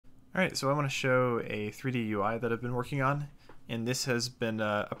Alright, so I want to show a 3D UI that I've been working on, and this has been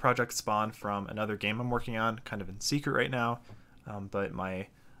a project spawned from another game I'm working on, kind of in secret right now, but my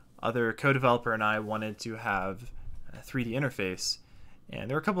other co-developer and I wanted to have a 3D interface, and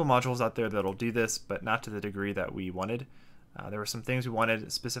there are a couple of modules out there that'll do this, but not to the degree that we wanted. There were some things we wanted.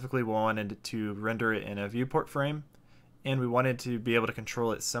 Specifically, we wanted to render it in a viewport frame, and we wanted to be able to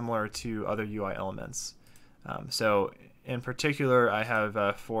control it similar to other UI elements. So in particular, I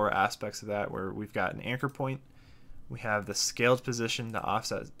have four aspects of that, where we've got an anchor point, we have the scaled position, the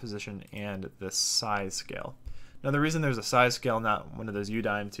offset position, and the size scale. Now the reason there's a size scale, not one of those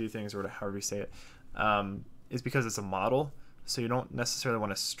U-dime 2 things, or however you say it, is because it's a model, so you don't necessarily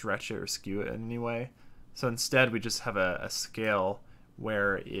want to stretch it or skew it in any way. So instead we just have a scale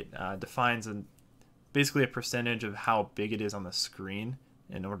where it defines basically a percentage of how big it is on the screen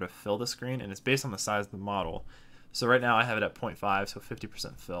in order to fill the screen, and it's based on the size of the model. So right now I have it at 0.5, so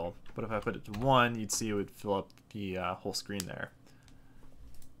 50% fill. But if I put it to 1, you'd see it would fill up the whole screen there.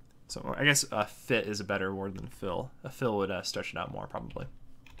 So I guess fit is a better word than fill. A fill would stretch it out more probably.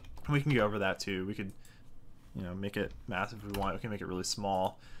 And we can go over that too. We could, make it massive if we want. We can make it really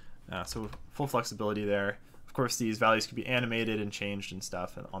small. So full flexibility there. Of course, these values can be animated and changed and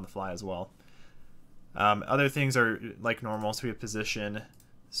stuff on the fly as well. Other things are like normal, so we have position.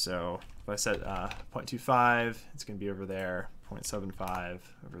 So if I set 0.25, it's going to be over there, 0.75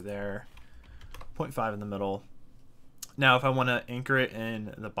 over there, 0.5 in the middle. Now if I want to anchor it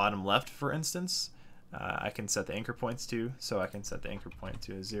in the bottom left, for instance, I can set the anchor points to, so I can set the anchor point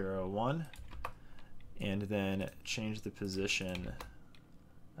to 0, 1, and then change the position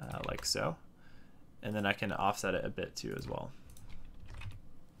like so. And then I can offset it a bit too as well.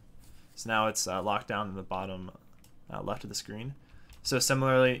 So now it's locked down in the bottom left of the screen. So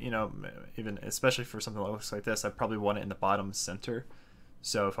similarly, even especially for something that looks like this, I probably want it in the bottom center.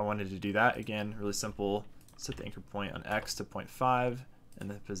 So if I wanted to do that, again, really simple, set the anchor point on X to 0.5 and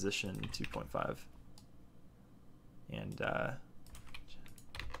the position to 0.5. And get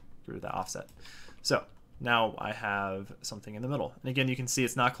rid of that offset. So now I have something in the middle. And again, you can see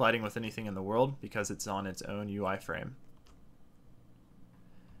it's not colliding with anything in the world because it's on its own UI frame.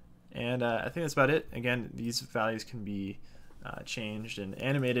 And I think that's about it. Again, these values can be changed and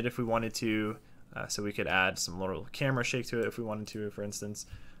animated if we wanted to, so we could add some little camera shake to it if we wanted to, for instance.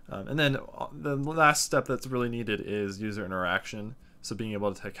 And then the last step that's really needed is user interaction, so being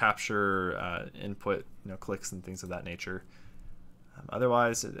able to capture input, clicks and things of that nature.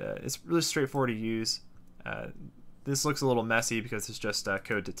 Otherwise, it's really straightforward to use. This looks a little messy because it's just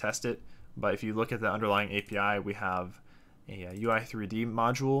code to test it, but if you look at the underlying API, we have a UI3D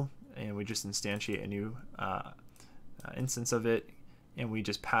module, and we just instantiate a new instance of it, and we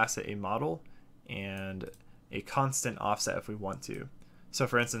just pass it a model and a constant offset if we want to. So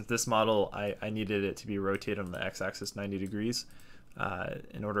for instance, this model, I needed it to be rotated on the x-axis 90 degrees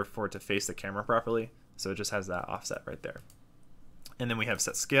in order for it to face the camera properly, so it just has that offset right there. And then we have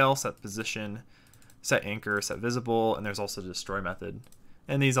set scale, set position, set anchor, set visible, and there's also the destroy method,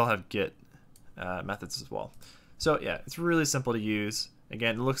 and these all have get methods as well. So yeah, it's really simple to use.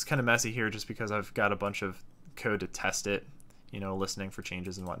 Again, it looks kind of messy here just because I've got a bunch of code to test it, listening for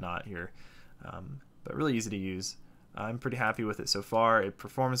changes and whatnot here, but really easy to use. I'm pretty happy with it so far. It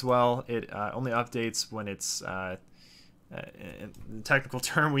performs well. It only updates when it's the technical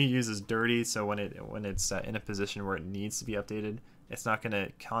term we use is dirty, so when it's in a position where it needs to be updated, it's not going to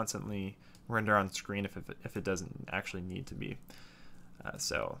constantly render on screen if it doesn't actually need to be.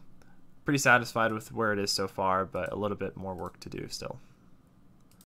 So pretty satisfied with where it is so far, but a little bit more work to do still.